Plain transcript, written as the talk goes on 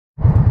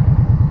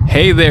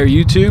Hey there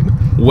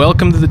YouTube,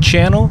 welcome to the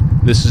channel.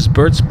 This is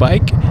Bert's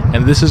Bike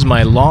and this is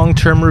my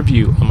long-term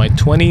review of my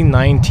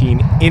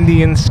 2019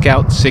 Indian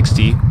Scout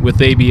 60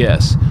 with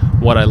ABS.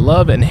 What I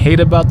love and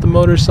hate about the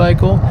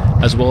motorcycle,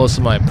 as well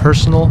as my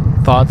personal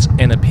thoughts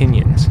and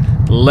opinions.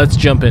 Let's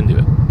jump into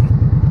it.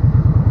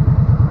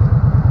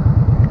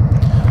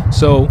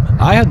 So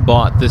I had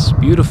bought this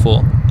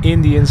beautiful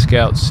Indian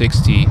Scout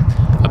 60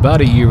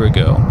 about a year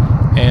ago,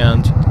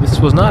 and this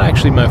was not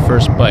actually my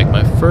first bike.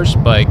 My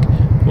first bike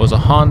was a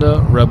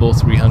Honda Rebel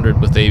 300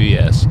 with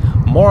ABS.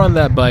 More on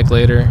that bike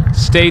later.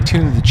 Stay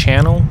tuned to the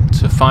channel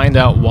to find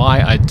out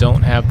why I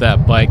don't have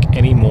that bike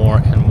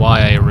anymore and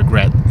why I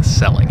regret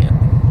selling it.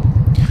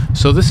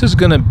 So this is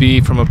going to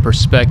be from a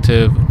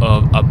perspective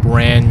of a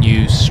brand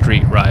new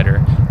street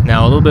rider.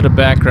 Now a little bit of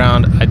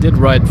background, I did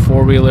ride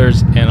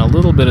four-wheelers and a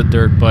little bit of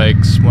dirt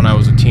bikes when I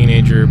was a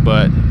teenager,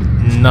 but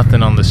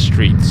nothing on the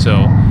street.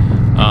 So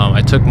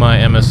I took my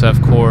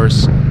MSF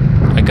course,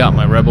 I got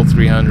my Rebel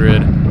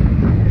 300,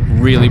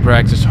 really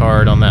practiced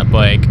hard on that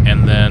bike,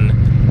 and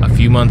then a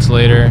few months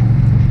later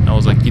I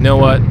was like, you know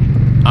what,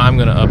 I'm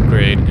gonna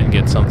upgrade and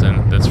get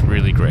something that's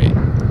really great.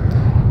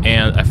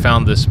 And I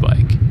found this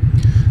bike.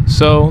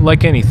 So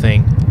like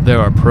anything, there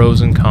are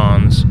pros and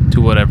cons to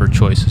whatever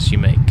choices you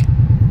make.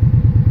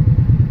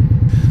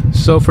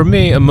 So for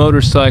me, a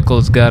motorcycle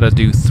has got to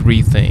do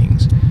three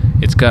things.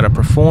 It's got to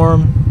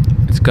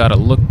perform, it's got to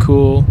look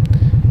cool,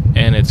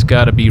 and it's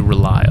got to be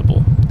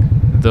reliable.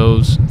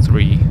 Those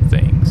three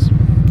things.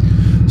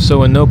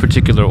 So in no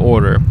particular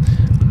order,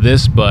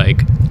 this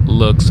bike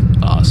looks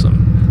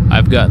awesome.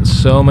 I've gotten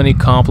so many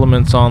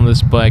compliments on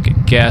this bike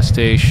at gas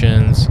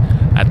stations,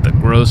 at the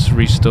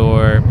grocery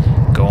store,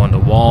 going to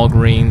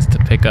Walgreens to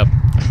pick up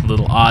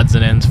little odds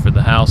and ends for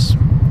the house.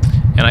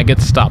 And I get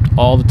stopped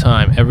all the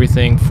time.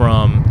 Everything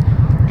from,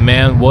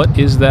 man, what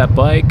is that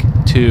bike,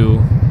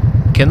 to,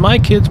 can my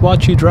kids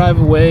watch you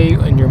drive away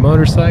in your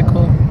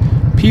motorcycle?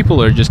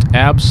 People are just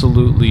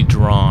absolutely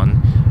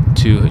drawn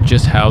to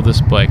just how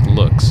this bike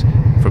looks,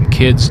 from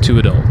kids to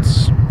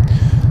adults.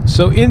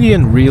 So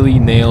Indian really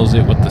nails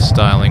it with the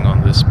styling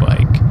on this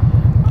bike.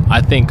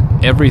 I think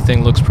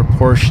everything looks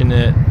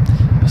proportionate.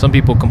 Some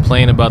people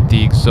complain about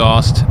the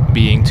exhaust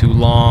being too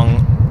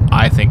long.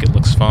 I think it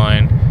looks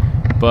fine,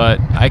 but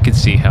I could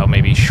see how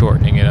maybe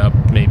shortening it up,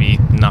 maybe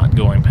not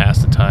going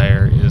past the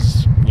tire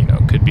is,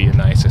 could be a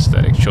nice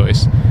aesthetic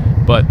choice.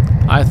 But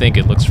I think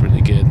it looks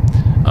really good.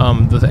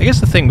 I guess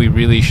the thing we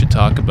really should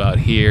talk about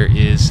here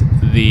is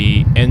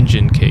the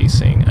engine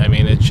casing. I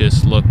mean, it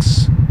just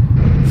looks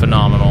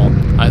phenomenal.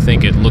 I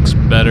think it looks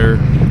better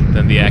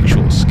than the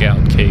actual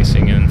Scout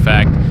casing. And in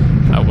fact,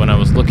 when I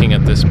was looking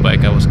at this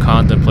bike, I was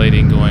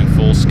contemplating going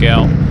full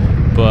Scout,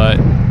 but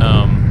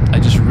I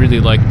just really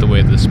liked the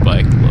way this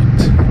bike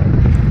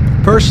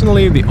looked.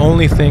 Personally, the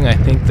only thing I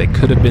think that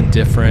could have been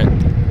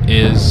different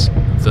is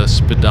the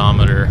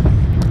speedometer,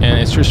 and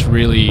it's just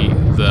really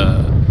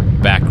the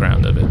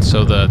background of it.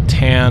 So the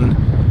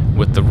tan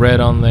with the red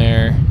on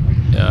there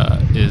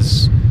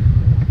is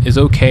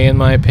okay in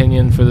my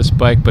opinion for this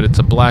bike, but it's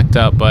a blacked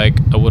out bike.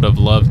 I would have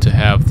loved to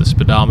have the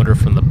speedometer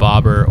from the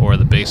bobber or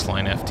the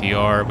baseline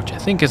FTR, which I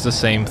think is the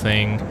same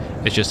thing.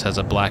 It just has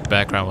a black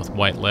background with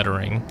white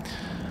lettering.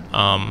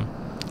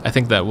 I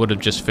think that would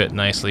have just fit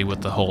nicely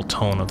with the whole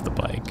tone of the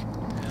bike.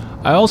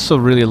 I also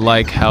really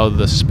like how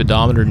the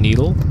speedometer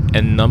needle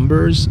and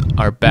numbers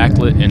are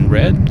backlit in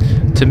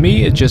red. To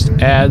me, it just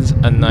adds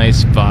a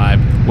nice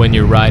vibe when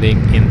you're riding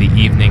in the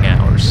evening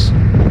hours.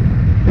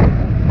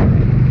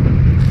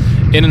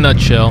 In a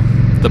nutshell,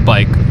 the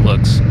bike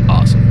looks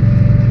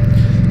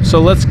awesome. So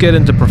let's get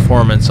into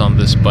performance on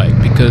this bike,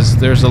 because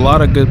there's a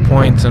lot of good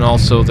points and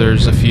also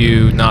there's a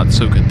few not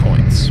so good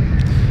points.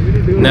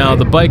 Now,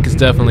 the bike is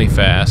definitely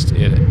fast.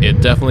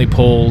 It definitely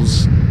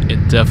pulls.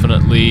 It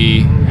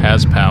definitely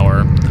has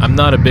power. I'm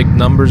not a big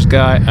numbers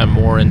guy. I'm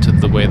more into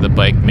the way the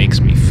bike makes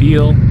me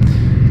feel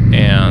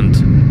and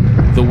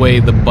the way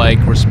the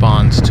bike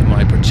responds to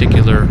my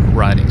particular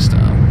riding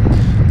style.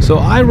 So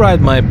I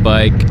ride my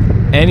bike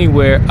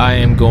anywhere I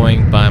am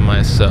going by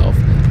myself.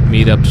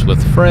 Meetups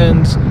with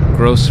friends,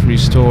 grocery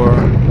store,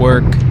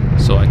 work.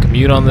 So I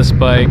commute on this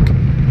bike.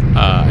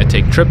 I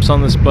take trips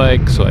on this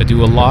bike, so I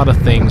do a lot of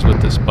things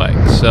with this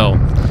bike. So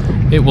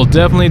it will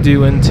definitely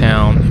do in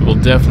town. It will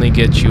definitely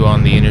get you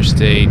on the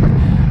interstate.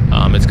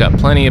 It's got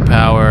plenty of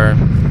power.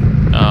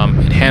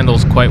 It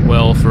handles quite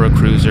well for a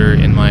cruiser,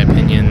 in my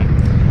opinion.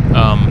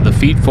 The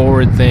feet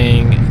forward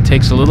thing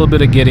takes a little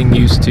bit of getting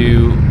used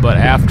to, but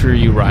after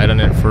you ride on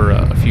it for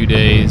a few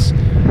days,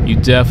 you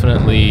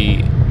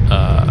definitely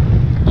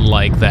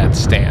like that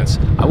stance.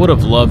 I would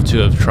have loved to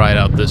have tried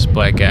out this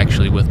bike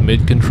actually with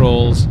mid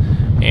controls,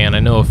 and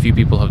I know a few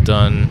people have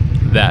done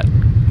that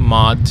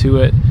mod to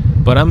it,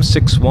 but I'm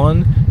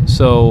 6'1",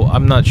 so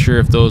I'm not sure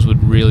if those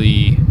would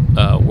really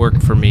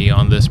work for me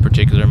on this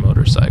particular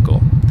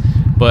motorcycle.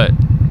 But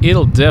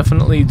it'll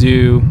definitely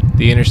do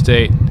the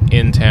interstate,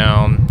 in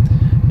town,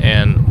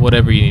 and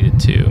whatever you need it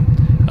to.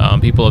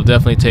 People have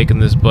definitely taken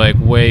this bike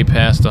way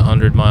past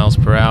 100 miles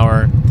per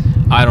hour.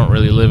 I don't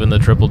really live in the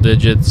triple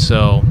digits,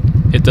 so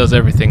it does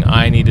everything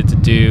I needed to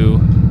do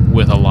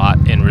with a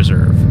lot in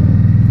reserve.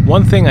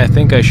 One thing I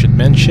think I should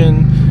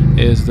mention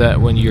is that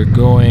when you're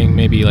going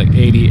maybe like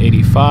 80,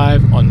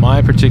 85 on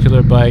my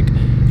particular bike,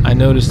 I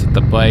noticed that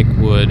the bike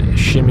would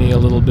shimmy a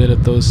little bit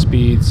at those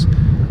speeds,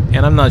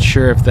 and I'm not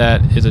sure if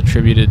that is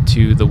attributed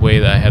to the way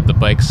that I had the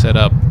bike set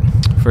up.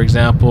 For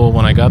example,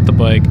 when I got the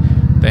bike,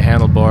 the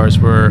handlebars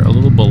were a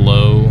little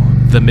below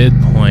the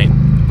midpoint,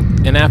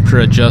 and after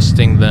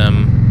adjusting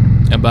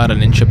them about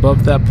an inch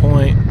above that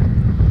point,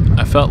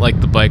 I felt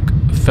like the bike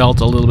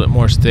felt a little bit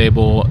more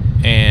stable,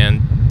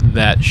 and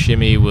that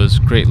shimmy was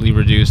greatly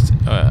reduced,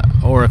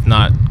 or if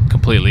not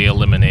completely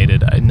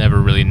eliminated. I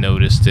never really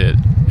noticed it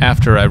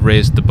after I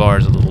raised the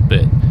bars a little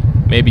bit.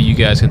 Maybe you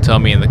guys can tell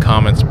me in the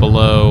comments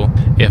below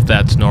if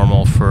that's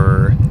normal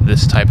for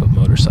this type of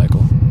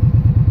motorcycle.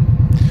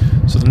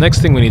 So the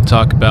next thing we need to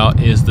talk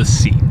about is the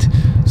seat.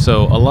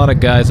 So a lot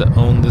of guys that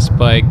own this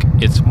bike,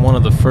 it's one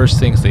of the first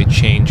things they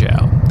change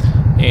out.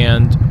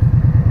 And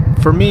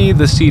for me,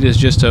 the seat is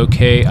just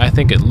okay. I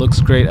think it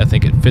looks great. I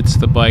think it fits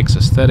the bike's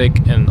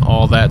aesthetic and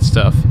all that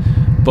stuff.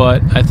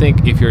 But I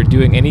think if you're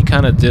doing any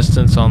kind of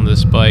distance on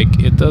this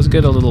bike, it does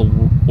get a little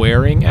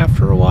wearing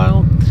after a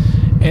while.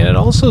 And it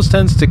also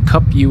tends to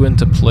cup you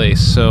into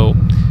place. So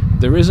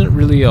there isn't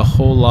really a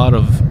whole lot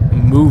of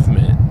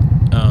movement,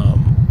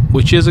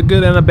 which is a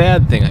good and a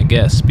bad thing, I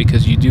guess,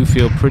 because you do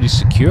feel pretty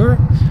secure,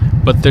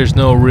 but there's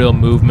no real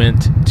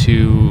movement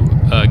to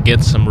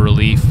get some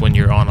relief when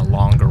you're on a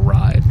longer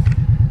ride.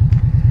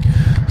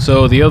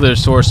 So the other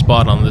sore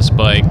spot on this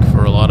bike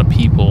for a lot of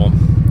people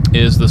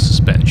is the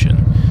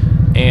suspension.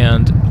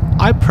 And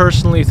I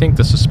personally think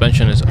the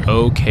suspension is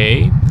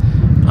okay.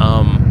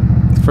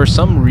 For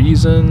some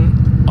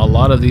reason, a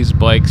lot of these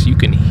bikes, you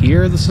can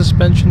hear the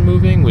suspension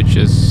moving, which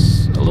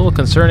is a little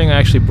concerning. I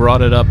actually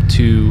brought it up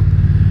to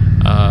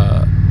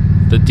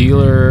the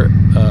dealer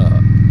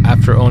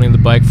after owning the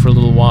bike for a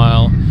little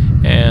while,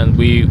 and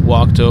we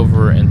walked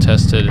over and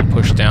tested and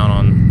pushed down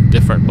on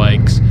different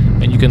bikes,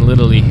 and you can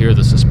literally hear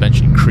the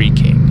suspension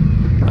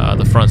creaking,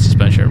 the front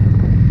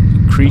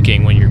suspension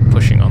creaking when you're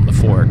pushing on the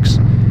forks.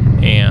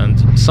 And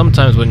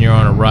sometimes when you're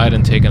on a ride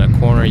and taking a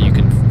corner, you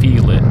can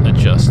feel it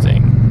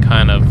adjusting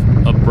kind of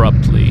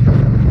abruptly.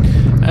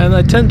 And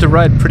I tend to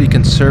ride pretty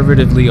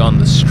conservatively on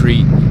the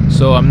street,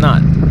 so I'm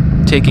not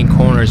taking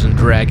corners and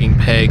dragging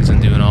pegs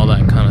and doing all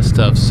that kind of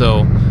stuff.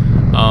 So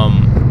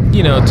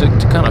you know, to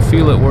kind of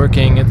feel it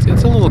working, it's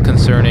a little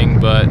concerning,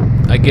 but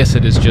I guess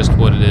it is just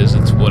what it is.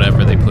 It's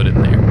whatever they put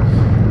in there.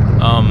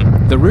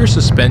 The rear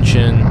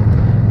suspension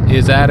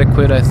is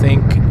adequate, I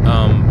think,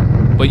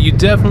 but you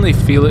definitely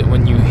feel it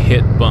when you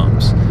hit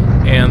bumps.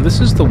 And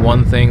this is the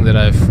one thing that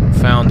I've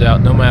found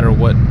out, no matter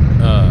what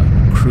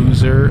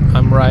cruiser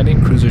I'm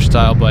riding, cruiser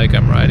style bike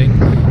I'm riding,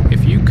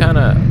 if you kind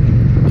of,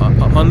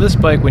 on this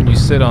bike, when you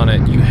sit on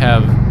it, you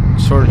have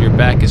sort of, your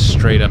back is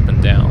straight up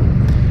and down.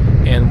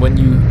 And when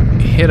you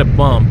hit a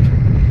bump,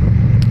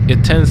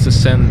 it tends to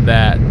send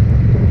that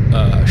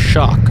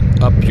shock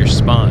up your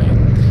spine.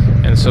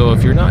 And so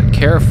if you're not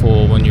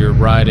careful when you're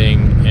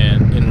riding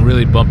and in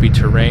really bumpy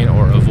terrain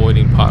or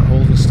avoiding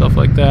potholes and stuff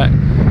like that,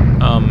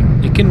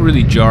 it can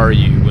really jar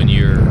you when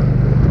you're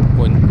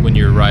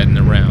riding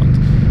around.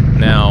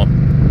 Now,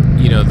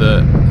 you know,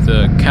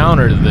 the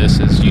counter to this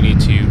is you need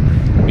to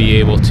be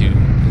able to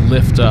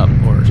lift up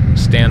or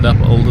stand up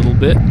a little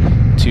bit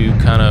to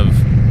kind of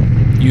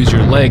use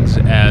your legs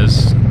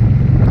as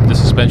the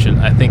suspension.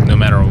 I think no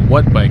matter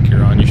what bike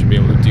you're on, you should be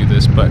able to do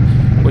this, but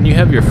when you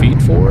have your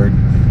feet forward,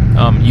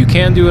 you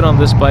can do it on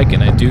this bike,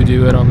 and I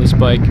do it on this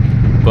bike,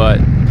 but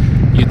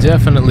you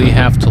definitely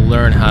have to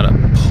learn how to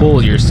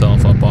pull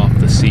yourself up off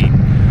the seat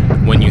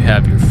when you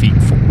have your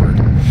feet forward.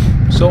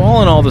 So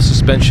all in all, the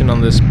suspension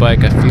on this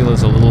bike I feel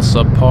is a little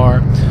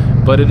subpar,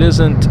 but it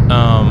isn't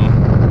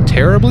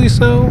terribly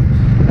so.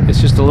 It's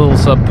just a little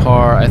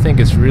subpar. I think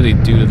it's really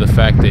due to the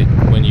fact that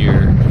when you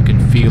can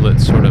feel it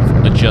sort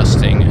of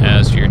adjusting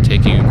as you're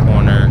taking a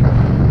corner,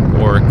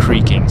 or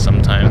creaking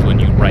sometimes when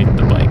you right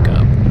the bike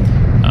up.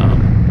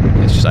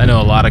 It's just, I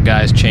know a lot of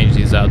guys change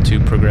these out to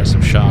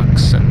progressive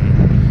shocks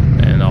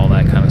and all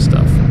that kind of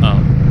stuff.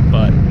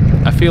 But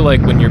I feel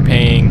like when you're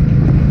paying,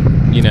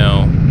 you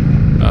know,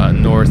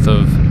 north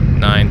of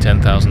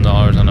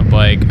 $9,000–10,000 on a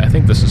bike, I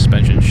think the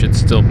suspension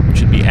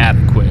should be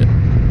adequate.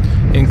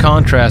 In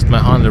contrast, my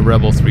Honda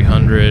Rebel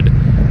 300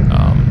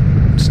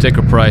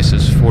 sticker price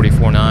is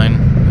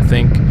 $44,900, I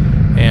think,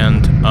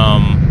 and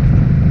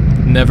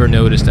never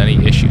noticed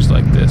any issues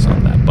like this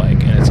on that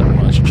bike, and it's a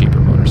much cheaper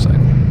motorcycle.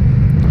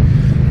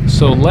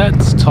 So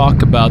let's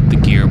talk about the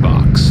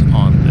gearbox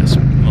on this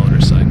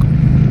motorcycle.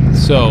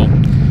 So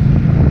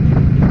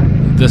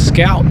the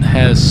Scout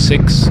has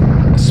 6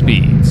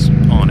 speeds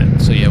on it.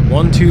 So you have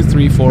 1, 2,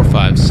 3, 4,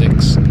 5,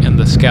 6, and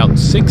the Scout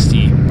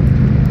 60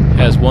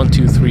 has 1,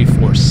 2, 3,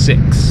 4,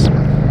 6.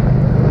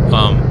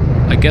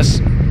 I guess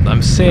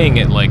I'm saying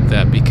it like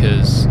that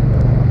because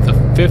the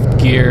 5th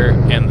gear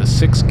and the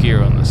 6th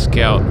gear on the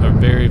Scout are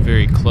very,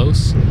 very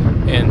close,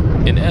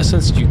 and in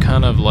essence you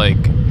kind of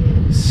like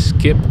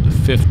skip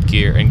 5th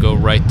gear and go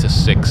right to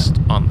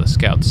 6th on the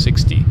Scout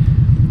 60.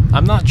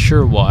 I'm not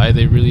sure why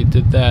they really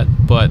did that,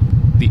 but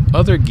the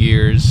other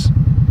gears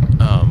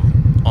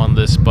on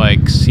this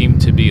bike seem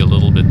to be a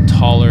little bit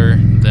taller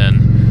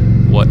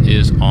than what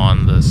is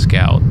on the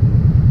Scout,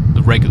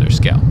 the regular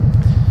Scout.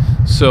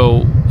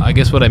 So I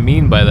guess what I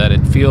mean by that,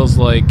 it feels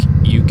like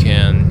you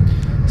can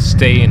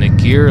stay in a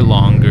gear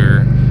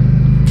longer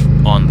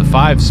on the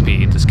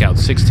 5-speed, the Scout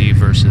 60,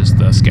 versus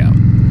the Scout,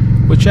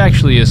 which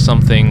actually is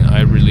something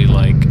I really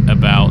like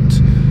about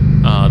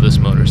this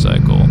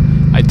motorcycle.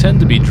 I tend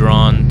to be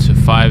drawn to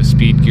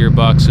 5-speed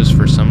gearboxes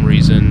for some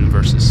reason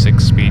versus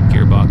 6-speed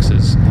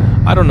gearboxes.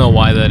 I don't know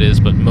why that is,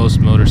 but most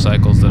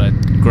motorcycles that I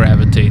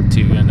gravitate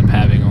to end up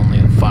having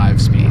only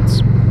 5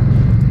 speeds.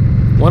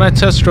 When I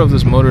test drove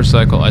this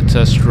motorcycle, I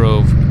test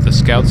drove the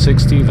Scout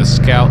 60, the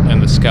Scout,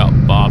 and the Scout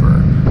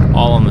Bobber,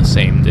 all on the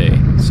same day.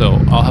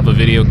 So I'll have a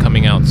video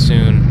coming out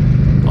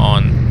soon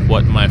on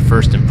what my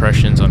first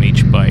impressions on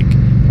each bike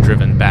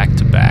driven back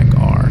to back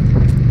are.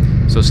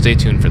 So stay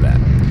tuned for that.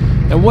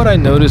 And what I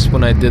noticed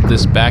when I did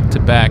this back to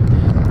back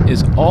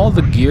is all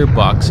the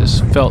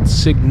gearboxes felt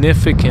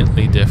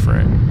significantly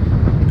different.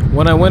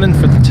 When I went in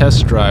for the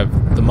test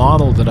drive, the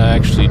model that I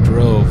actually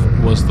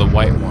drove was the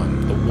white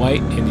one, the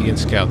white Indian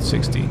Scout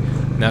 60.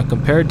 Now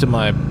compared to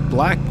my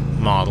black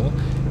model,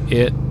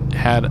 it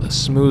had a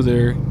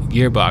smoother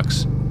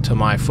gearbox to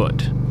my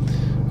foot.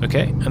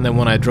 Okay, and then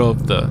when I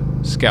drove the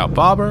Scout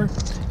Bobber,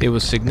 it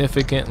was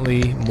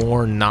significantly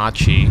more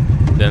notchy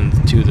than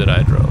the two that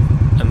I drove.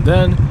 And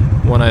then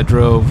when I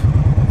drove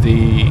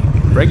the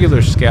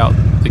regular Scout,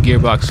 the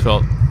gearbox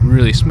felt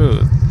really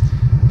smooth.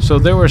 So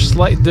there were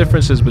slight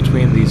differences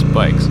between these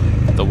bikes.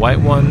 The white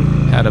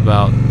one had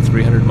about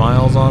 300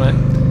 miles on it.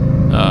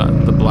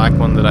 The black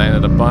one that I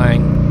ended up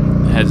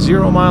buying had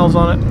 0 miles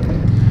on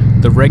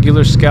it. The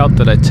regular Scout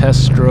that I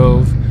test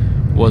drove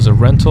was a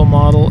rental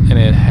model, and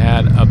it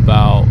had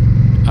about,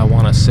 I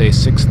want to say,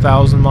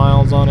 6,000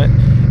 miles on it,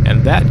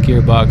 and that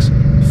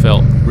gearbox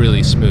felt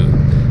really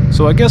smooth.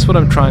 So I guess what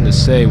I'm trying to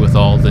say with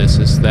all this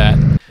is that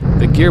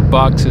the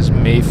gearboxes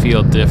may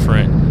feel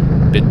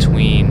different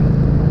between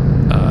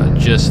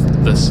just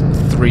the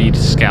 3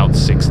 Scout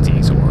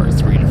 60s or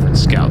 3 different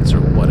Scouts or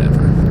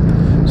whatever.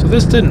 So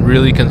this didn't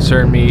really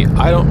concern me.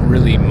 I don't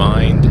really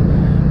mind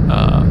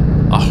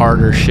a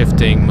harder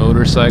shifting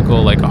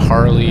motorcycle like a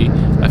Harley.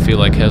 I feel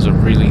like has a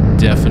really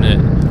definite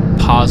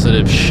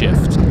positive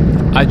shift.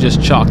 I just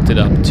chalked it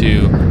up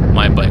to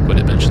my bike would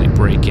eventually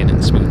break in and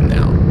smoothen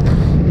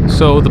out.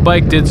 So the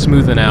bike did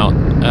smoothen out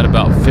at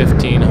about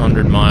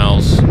 1,500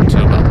 miles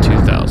to about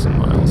 2,000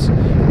 miles,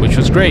 which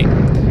was great.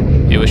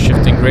 It was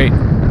shifting great.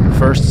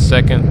 First,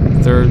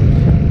 second, third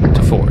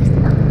to fourth.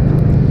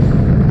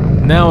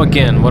 Now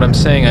again, what I'm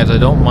saying is I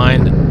don't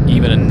mind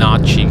even a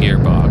notchy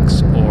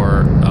gearbox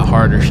or a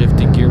harder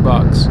shifting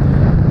gearbox,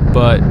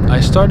 but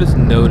I started to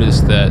notice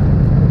that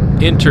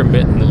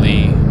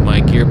intermittently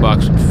my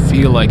gearbox would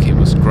feel like it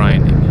was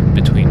grinding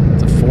between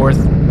the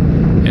 4th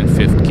and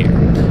 5th gear.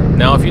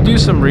 Now if you do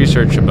some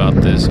research about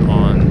this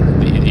on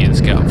the Indian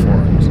Scout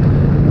forums,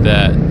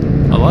 that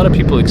a lot of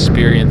people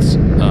experience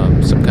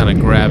some kind of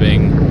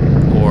grabbing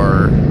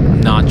or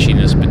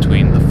notchiness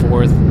between the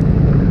 4th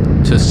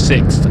to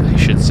 6th, I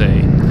should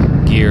say,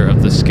 gear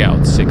of the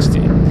Scout 60.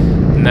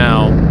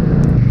 Now,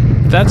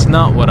 that's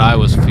not what I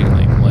was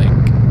feeling. Like,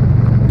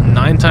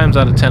 9 times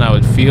out of 10 I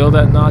would feel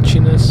that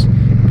notchiness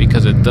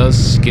because it does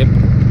skip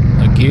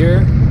a gear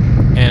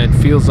and it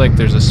feels like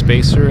there's a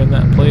spacer in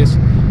that place,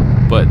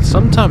 but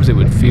sometimes it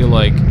would feel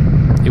like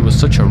it was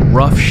such a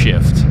rough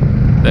shift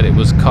that it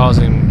was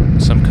causing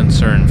some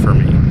concern for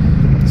me.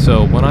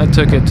 So when I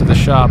took it to the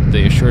shop,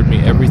 they assured me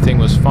everything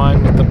was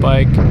fine with the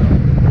bike,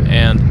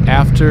 and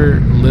after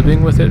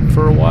living with it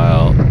for a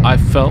while, I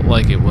felt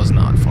like it was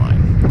not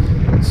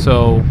fine.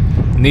 So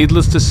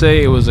needless to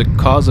say, it was a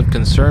cause of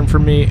concern for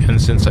me,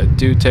 and since I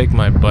do take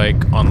my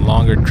bike on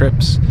longer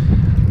trips,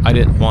 I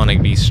didn't want to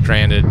be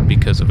stranded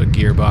because of a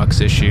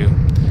gearbox issue.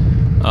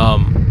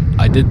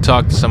 I did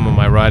talk to some of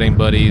my riding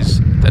buddies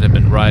that have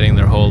been riding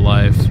their whole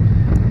life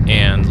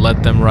and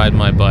let them ride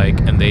my bike,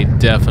 and they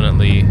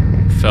definitely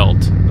felt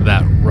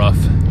that rough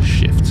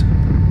shift.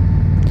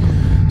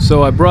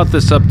 So I brought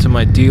this up to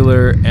my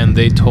dealer and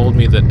they told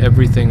me that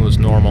everything was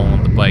normal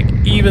on the bike,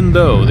 even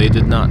though they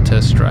did not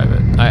test drive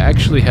it. I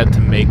actually had to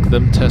make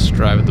them test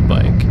drive the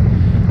bike,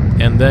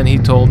 and then he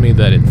told me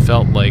that it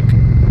felt like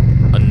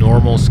a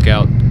normal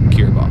Scout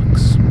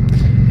gearbox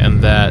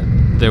and that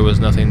there was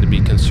nothing to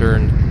be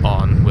concerned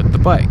on with the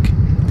bike,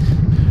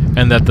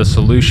 and that the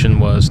solution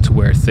was to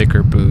wear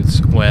thicker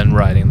boots when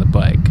riding the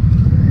bike.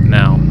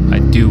 Now, I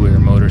do wear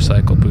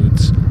motorcycle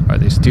boots. Are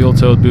they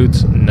steel-toed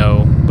boots?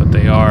 No, but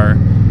they are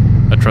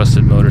a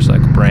trusted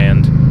motorcycle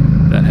brand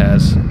that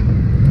has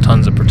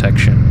tons of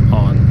protection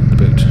on the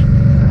boot.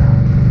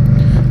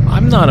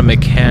 I'm not a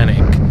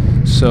mechanic,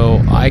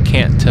 so I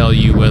can't tell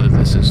you whether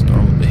this is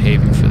normal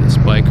behavior for this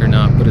bike or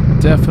not, but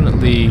it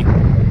definitely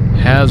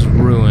has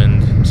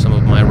ruined some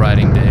of my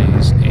riding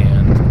days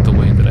and the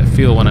way that I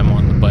feel when I'm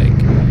on the bike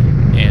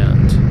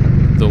and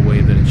the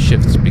way that it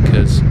shifts,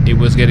 because it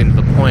was getting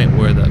to the point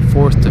where that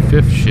 4th to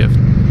 5th shift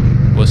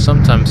was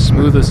sometimes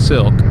smooth as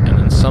silk, and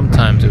then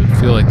sometimes it would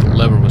feel like the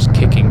lever was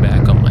kicking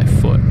back on my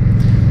foot.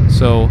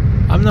 So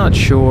I'm not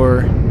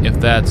sure if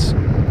that's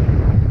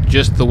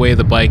just the way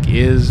the bike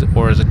is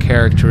or as a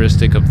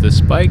characteristic of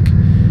this bike,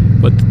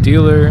 but the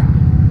dealer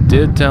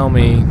did tell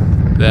me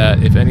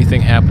that if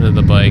anything happened to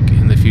the bike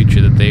in the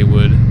future, that they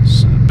would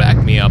back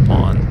me up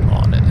on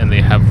it, and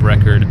they have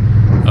record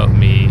of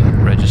me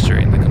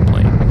registering the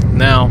complaint.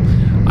 Now,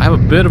 I have a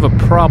bit of a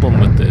problem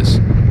with this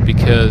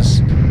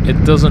because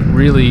it doesn't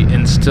really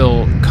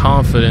instill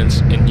confidence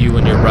in you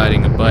when you're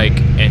riding a bike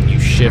and you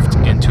shift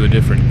into a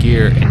different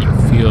gear and you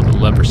feel the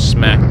lever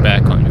smack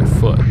back on your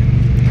foot.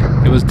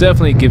 It was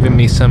definitely giving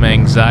me some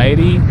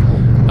anxiety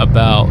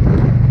about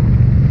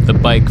the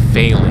bike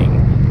failing.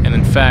 And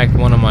in fact,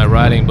 one of my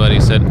riding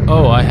buddies said,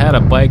 "Oh, I had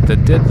a bike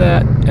that did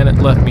that, and it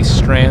left me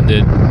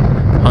stranded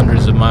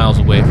hundreds of miles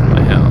away from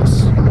my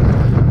house."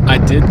 I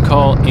did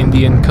call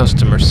Indian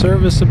customer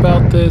service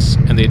about this,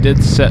 and they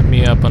did set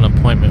me up an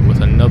appointment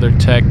with another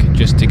tech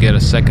just to get a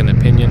second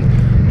opinion.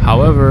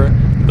 However,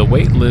 the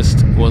wait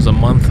list was a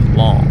month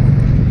long,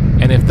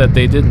 and if that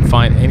they didn't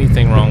find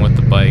anything wrong with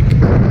the bike,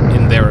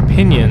 in their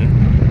opinion,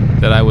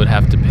 that I would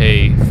have to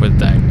pay for the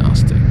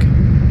diagnostic.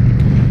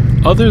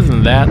 Other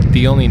than that,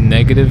 the only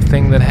negative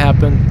thing that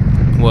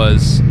happened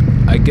was,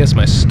 I guess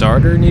my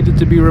starter needed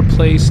to be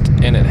replaced,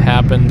 and it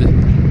happened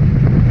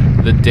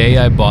the day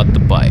I bought the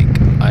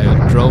bike. I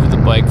drove the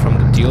bike from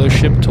the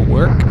dealership to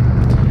work,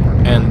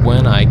 and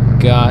when I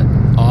got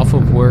off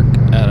of work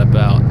at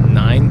about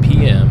 9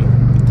 p.m.,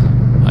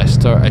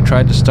 I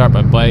tried to start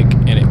my bike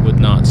and it would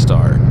not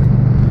start.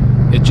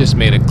 It just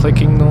made a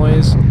clicking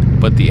noise,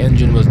 but the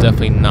engine was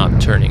definitely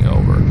not turning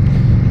over.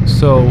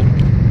 So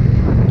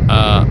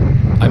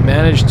I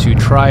managed to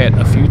try it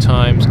a few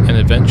times, and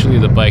eventually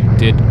the bike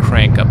did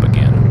crank up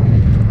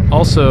again.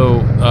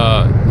 Also,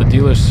 the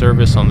dealer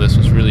service on this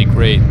was really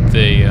great.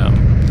 They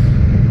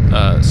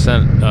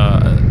sent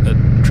a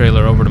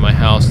trailer over to my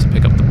house to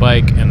pick up the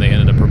bike, and they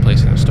ended up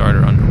replacing the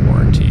starter under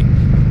warranty.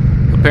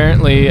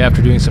 Apparently,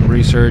 after doing some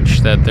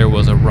research, that there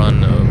was a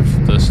run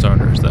of the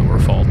starters that were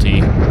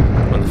faulty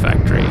from the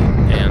factory,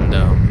 and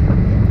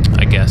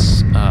I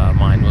guess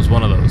mine was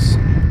one of those.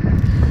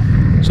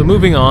 So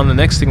moving on, the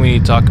next thing we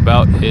need to talk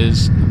about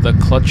is the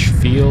clutch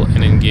feel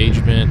and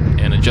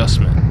engagement and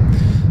adjustment.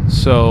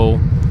 So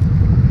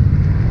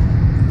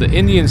the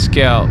Indian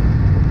Scout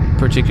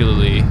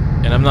particularly,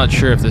 and I'm not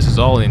sure if this is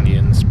all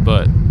Indians,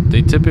 but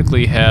they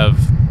typically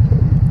have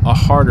a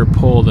harder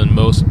pull than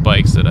most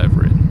bikes that I've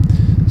ridden.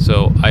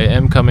 So I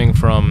am coming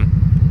from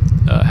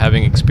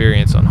having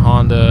experience on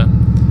Honda,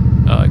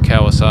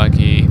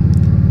 Kawasaki,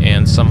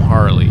 and some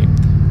Harley,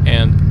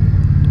 and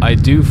I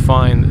do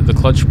find the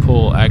clutch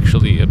pull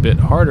actually a bit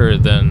harder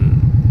than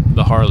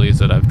the Harleys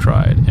that I've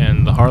tried,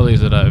 and the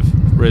Harleys that I've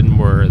ridden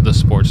were the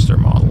Sportster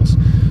models.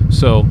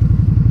 So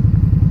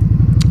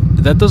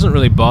that doesn't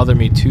really bother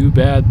me too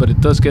bad, but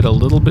it does get a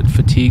little bit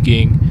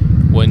fatiguing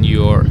when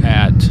you're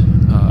at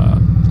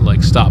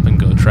like stop and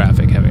go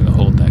traffic, having to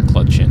hold that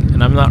clutch in.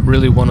 And I'm not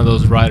really one of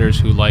those riders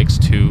who likes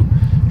to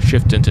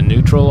shift into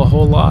neutral a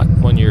whole lot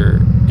when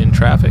you're in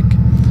traffic.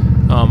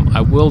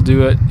 I will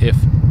do it if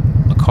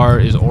a car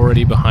is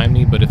already behind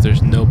me, but if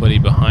there's nobody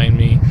behind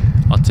me,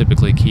 I'll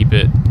typically keep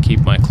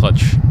my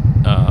clutch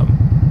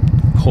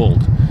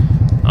pulled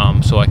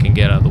so I can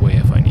get out of the way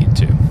if I need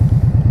to.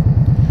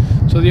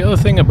 So the other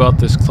thing about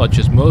this clutch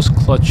is most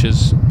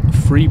clutches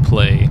free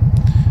play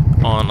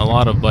on a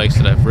lot of bikes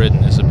that I've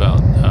ridden is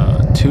about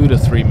 2 to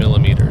 3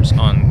 millimeters.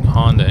 On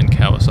Honda and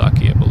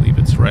Kawasaki, I believe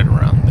it's right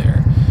around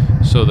there.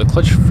 So the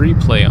clutch free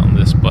play on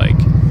this bike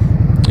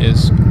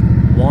is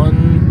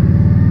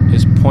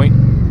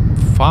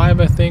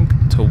 0.5, I think,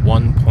 to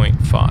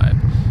 1.5.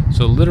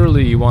 So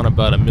literally you want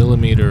about a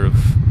millimeter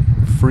of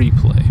free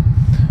play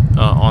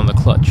on the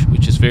clutch,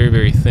 which is very,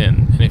 very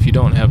thin. And if you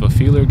don't have a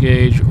feeler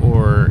gauge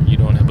or you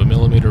don't have a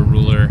millimeter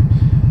ruler,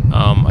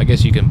 I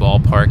guess you can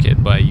ballpark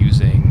it by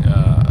using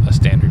a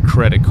standard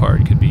credit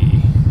card could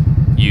be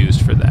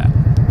used for that.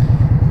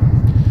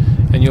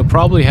 And you'll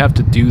probably have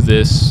to do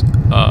this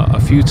a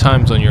few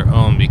times on your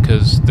own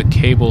because the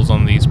cables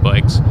on these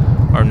bikes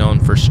are known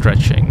for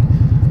stretching.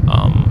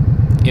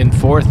 In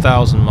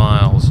 4,000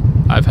 miles,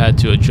 I've had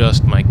to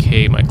adjust my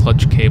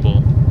clutch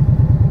cable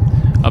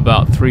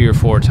about 3 or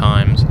 4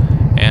 times,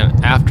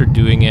 and after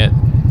doing it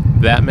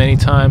that many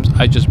times,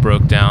 I just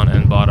broke down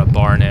and bought a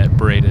Barnett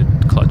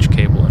braided clutch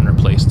cable and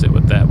replaced it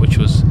with that, which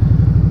was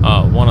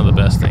one of the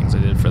best things I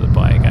did for the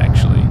bike,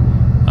 actually.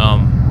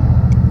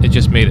 It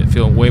just made it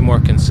feel way more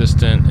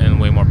consistent and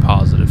way more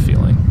positive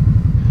feeling.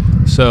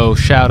 So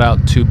shout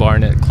out to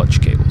Barnett clutch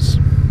cables.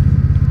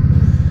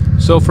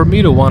 So for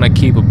me to want to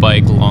keep a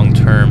bike long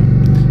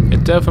term,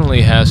 it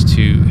definitely has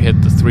to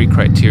hit the 3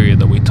 criteria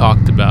that we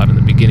talked about in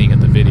the beginning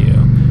of the video,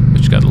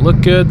 which got to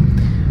look good,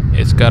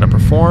 it's got to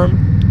perform,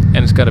 and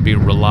it's got to be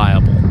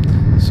reliable.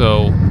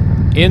 So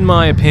in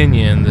my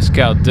opinion, the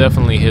Scout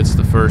definitely hits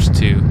the first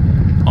 2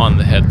 on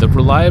the head. The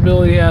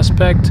reliability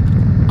aspect,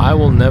 I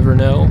will never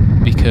know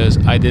because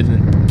I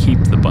didn't keep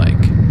the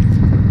bike.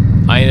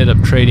 I ended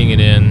up trading it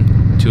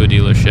in to a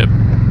dealership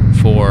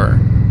for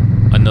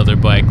another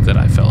bike that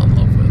I fell in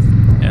love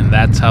with. And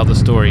that's how the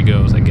story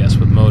goes, I guess,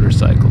 with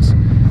motorcycles.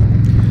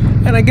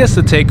 And I guess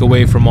the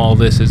takeaway from all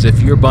this is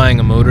if you're buying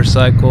a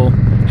motorcycle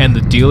and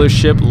the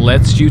dealership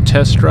lets you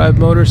test drive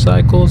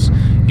motorcycles,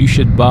 you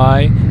should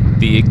buy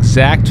the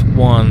exact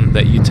one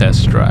that you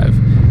test drive.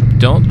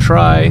 Don't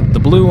try the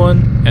blue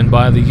one and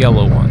buy the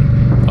yellow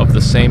one of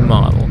the same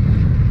model.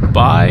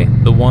 Buy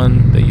the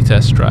one that you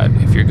test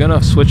drive. If you're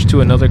gonna switch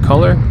to another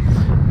color,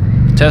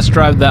 test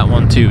drive that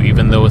one too,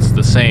 even though it's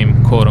the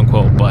same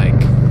quote-unquote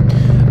bike.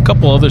 A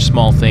couple other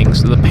small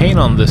things. The paint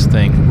on this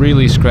thing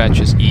really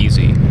scratches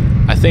easy.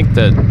 I think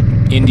that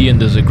Indian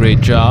does a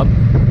great job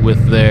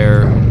with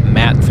their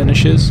matte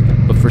finishes,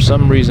 but for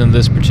some reason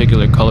this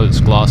particular color, this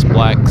gloss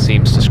black,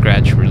 seems to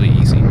scratch really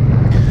easy.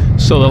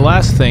 So the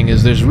last thing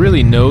is there's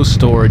really no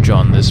storage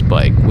on this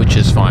bike, which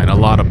is fine. A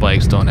lot of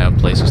bikes don't have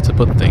places to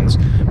put things,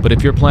 but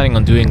if you're planning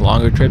on doing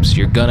longer trips,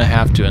 you're gonna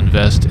have to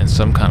invest in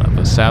some kind of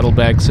a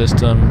saddlebag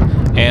system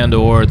and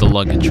or the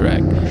luggage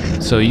rack.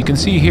 So you can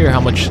see here how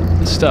much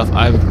stuff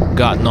I've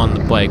gotten on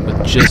the bike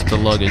with just the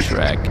luggage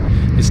rack.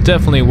 It's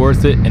definitely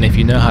worth it, and if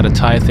you know how to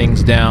tie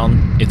things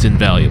down, it's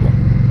invaluable.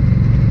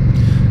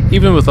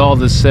 Even with all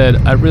this said,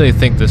 I really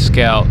think the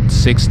Scout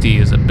 60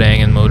 is a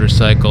banging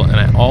motorcycle, and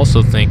I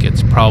also think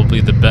it's probably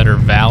the better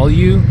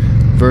value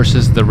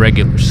versus the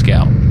regular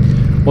Scout.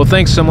 Well,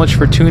 thanks so much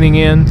for tuning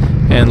in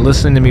and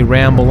listening to me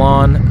ramble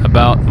on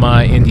about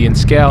my Indian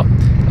Scout.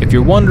 If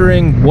you're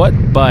wondering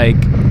what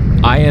bike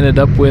I ended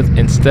up with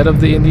instead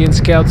of the Indian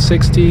Scout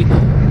 60,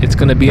 it's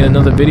going to be in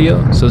another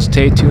video, so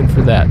stay tuned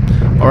for that.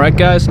 Alright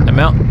guys, I'm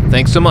out.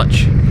 Thanks so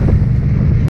much.